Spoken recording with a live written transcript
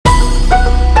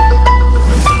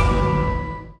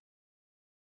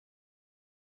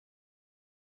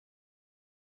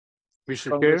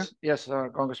Mr. Chair, Yes,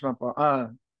 Congressman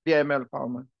DML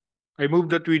Palmer. I move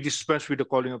that we dispense with the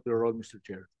calling of the roll, Mr.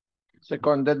 Chair.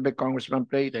 Seconded by Congressman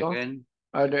Plato. Second.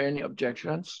 Are there any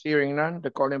objections? Hearing none,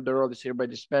 the calling of the roll is hereby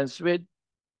dispensed with.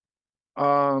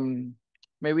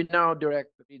 May we now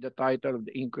direct to read the title of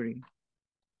the inquiry?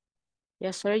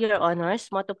 Yes, sir, Your Honors.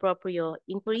 Motu proprio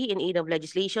inquiry in aid of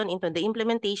legislation into the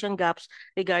implementation gaps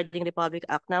regarding Republic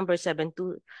Act number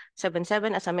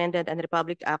 7277 as amended and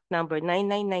Republic Act number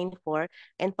 9994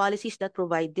 and policies that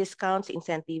provide discounts,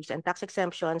 incentives, and tax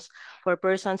exemptions for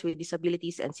persons with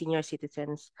disabilities and senior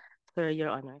citizens. Sir, Your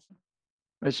Honors.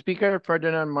 Speaker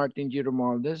Ferdinand Martin G.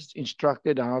 Romualdez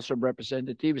instructed the House of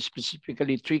Representatives,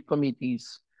 specifically three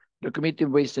committees: the Committee of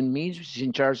Ways and Means, which is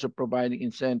in charge of providing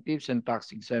incentives and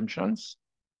tax exemptions,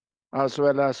 as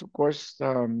well as, of course,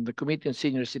 the Committee on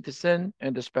Senior Citizen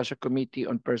and the Special Committee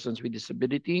on Persons with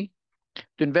Disability,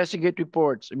 to investigate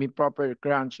reports of improper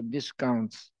grants of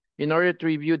discounts in order to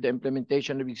review the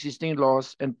implementation of existing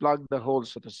laws and plug the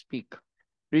holes, so to speak.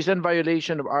 Recent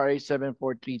violation of RA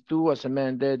 7432 as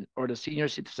amended, or the Senior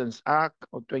Citizens Act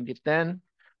of 2010,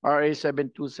 RA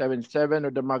 7277,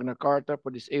 or the Magna Carta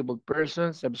for Disabled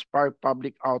Persons have sparked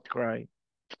public outcry.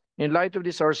 In light of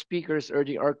this, our Speaker is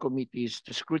urging our committees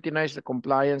to scrutinize the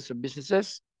compliance of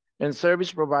businesses and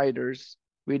service providers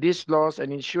with these laws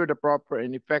and ensure the proper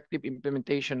and effective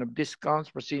implementation of discounts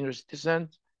for senior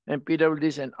citizens and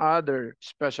PWDs and other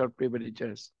special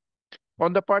privileges.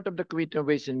 On the part of the Committee on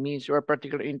Ways and Means, we are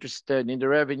particularly interested in the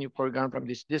revenue foregone from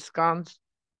these discounts,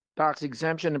 tax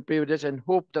exemption, and privileges, and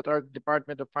hope that our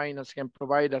Department of Finance can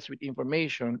provide us with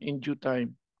information in due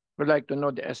time. We'd like to know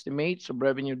the estimates of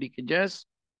revenue leakages,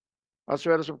 as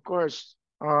well as, of course,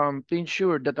 to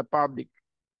ensure that the public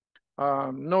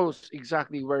knows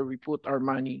exactly where we put our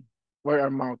money, where our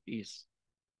mouth is,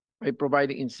 by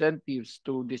providing incentives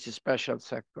to these special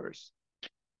sectors.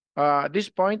 At this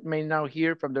point, may now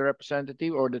hear from the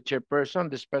representative or the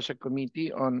chairperson, the special committee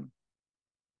on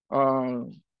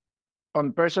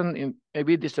person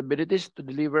with disabilities to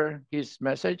deliver his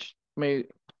message. May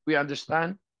we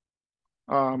understand,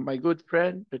 my good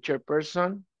friend, the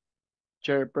chairperson,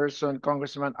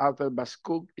 Congressman Alfred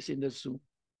Bascug is in the Zoom.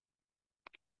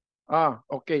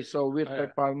 Okay, so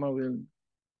Wilfred Palma will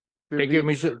Thank you,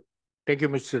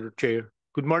 Mr. Chair.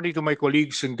 Good morning to my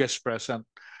colleagues and guests present.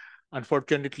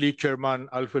 Unfortunately, Chairman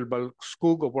Alfred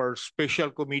Bascug of our Special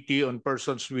Committee on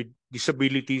Persons with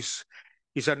Disabilities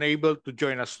is unable to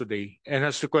join us today and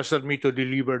has requested me to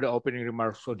deliver the opening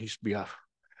remarks on his behalf.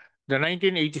 The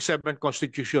 1987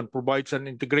 Constitution provides an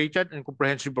integrated and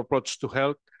comprehensive approach to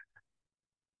health,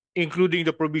 including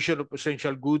the provision of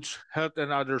essential goods, health,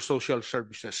 and other social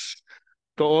services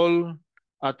to all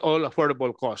at all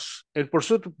affordable costs. In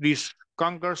pursuit of this,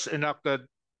 Congress enacted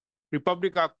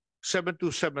Republic Act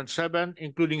 7277,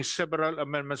 including several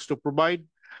amendments to provide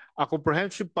a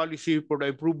comprehensive policy for the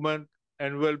improvement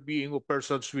and well-being of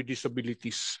persons with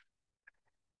disabilities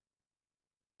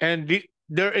and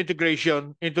their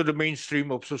integration into the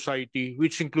mainstream of society,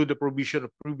 which include the provision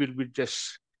of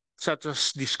privileges such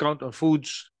as discount on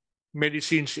foods,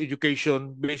 medicines,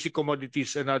 education, basic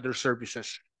commodities, and other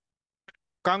services.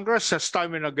 Congress has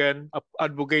time and again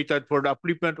advocated for the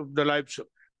upliftment of the lives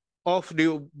of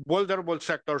the vulnerable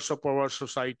sectors of our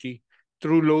society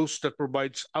through laws that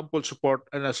provides ample support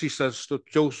and assistance to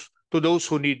those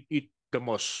who need it the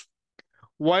most.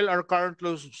 While our current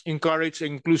laws encourage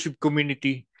an inclusive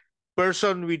community,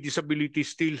 persons with disabilities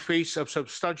still face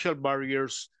substantial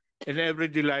barriers in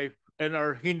everyday life and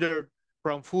are hindered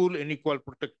from full and equal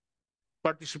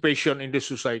participation in the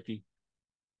society.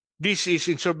 This is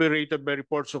exacerbated by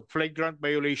reports of flagrant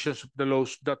violations of the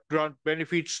laws that grant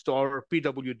benefits to our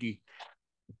PWD,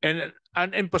 and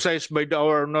emphasized by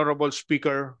our Honorable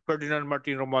Speaker, Ferdinand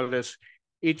Martin Romualdez.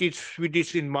 It is with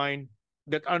this in mind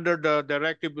that under the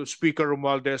directive of Speaker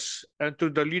Romualdez and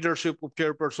through the leadership of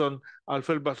Chairperson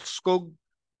Alfred Bascug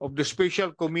of the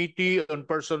Special Committee on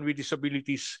Persons with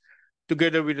Disabilities,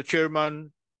 together with the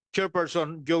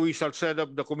Chairperson Joey Salceda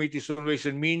of the Committee on Ways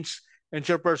and Means, and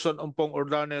Chairperson Ompong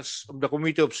Ordanes of the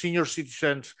Committee of Senior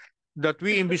Citizens, that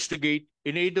we investigate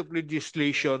in aid of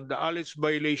legislation the alleged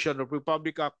violation of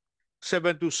Republic Act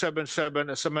 7277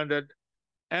 as amended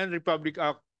and Republic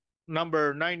Act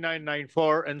number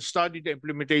 9994 and study the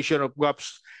implementation of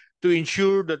gaps to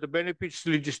ensure that the benefits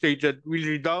legislated will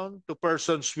redound to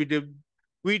persons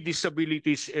with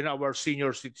disabilities and our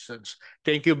senior citizens.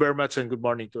 Thank you very much and good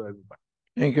morning to everyone.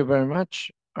 Thank you very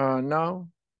much. Now,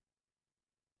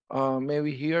 may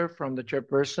we hear from the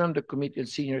chairperson of the Committee on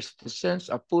Senior Citizens,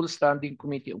 a full standing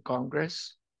committee of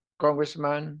Congress,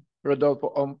 Congressman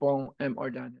Rodolfo Ompong M.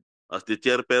 Ordanes. As the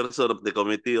chairperson of the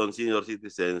Committee on Senior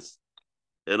Citizens,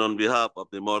 and on behalf of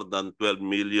the more than 12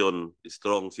 million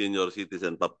strong senior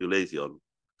citizen population,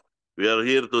 we are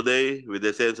here today with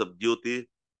a sense of duty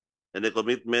and a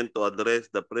commitment to address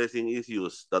the pressing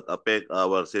issues that affect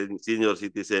our senior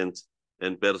citizens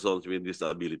and persons with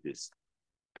disabilities.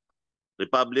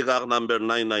 Republic Act number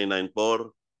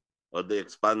 9994, or the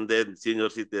Expanded Senior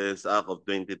Citizens Act of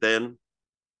 2010,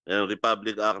 and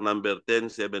Republic Act number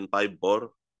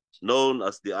 10754, known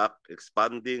as the Act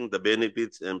Expanding the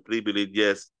Benefits and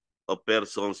Privileges of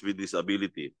Persons with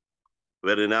Disability,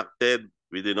 were enacted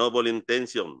with the noble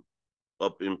intention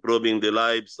of improving the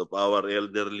lives of our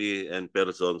elderly and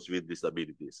persons with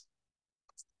disabilities.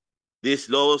 These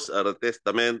laws are a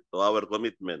testament to our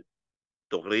commitment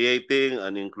to creating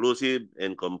an inclusive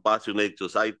and compassionate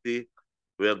society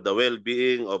where the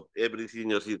well-being of every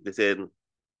senior citizen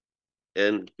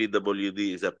and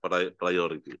PWD is a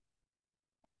priority.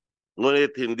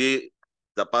 Ngunit hindi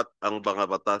dapat ang mga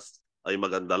batas ay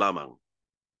maganda lamang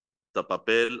sa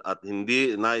papel at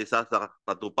hindi naisa sa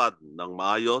katupad ng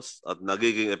maayos at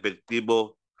nagiging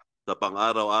epektibo sa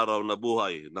pang-araw-araw na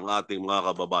buhay ng ating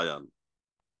mga kababayan.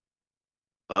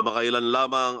 Kamakailan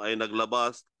lamang ay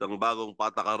naglabas ng bagong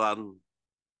patakaran,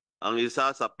 ang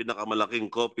isa sa pinakamalaking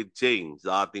COVID chain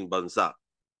sa ating bansa,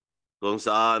 kung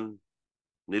saan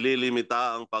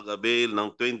nililimita ang pag-avail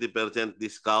ng 20%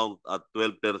 discount at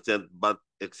 12% VAT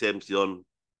exemption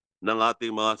ng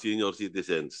ating mga senior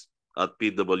citizens at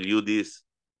PWDs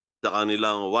sa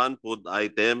kanilang 1 food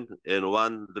item and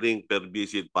 1 drink per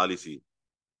visit policy.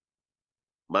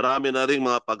 Marami na ring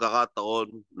mga pagkakataon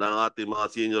ng ating mga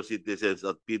senior citizens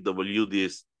at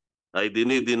PWDs ay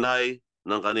dinideny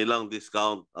ng kanilang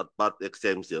discount at VAT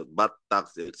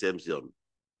tax exemption.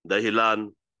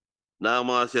 Dahilan na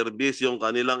ang mga serbisyong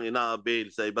kanilang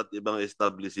ina-avail sa iba't ibang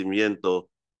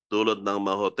establishmento tulad ng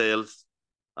mga hotels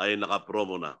ay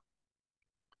nakapromo na.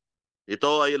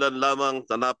 Ito ay ilan lamang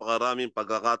sa napakaraming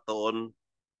pagkakataon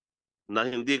na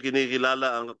hindi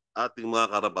kinikilala ang ating mga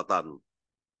karapatan.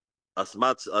 As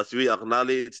much as we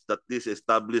acknowledge that these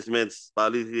establishments'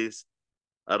 policies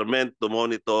are meant to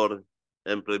monitor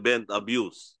and prevent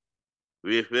abuse,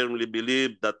 we firmly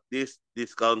believe that these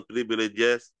discount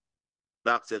privileges,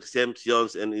 tax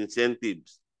exemptions, and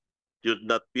incentives should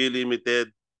not be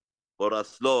limited for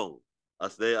as long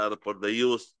as they are for the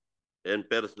use and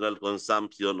personal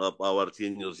consumption of our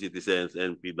senior citizens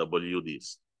and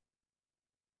PWDs.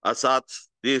 As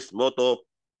such, this motto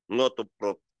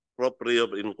proprio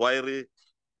of inquiry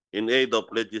in aid of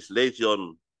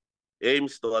legislation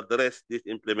aims to address these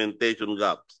implementation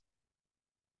gaps.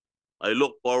 I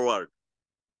look forward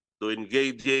to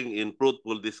engaging in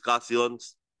fruitful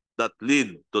discussions that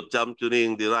lead to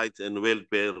championing the rights and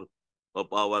welfare of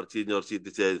our senior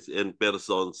citizens and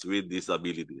persons with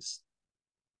disabilities.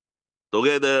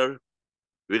 Together,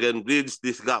 we can bridge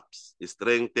these gaps,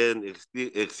 strengthen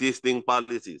existing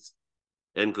policies,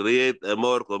 and create a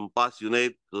more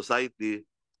compassionate society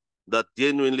that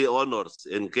genuinely honors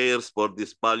and cares for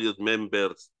these valued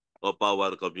members of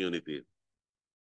our community.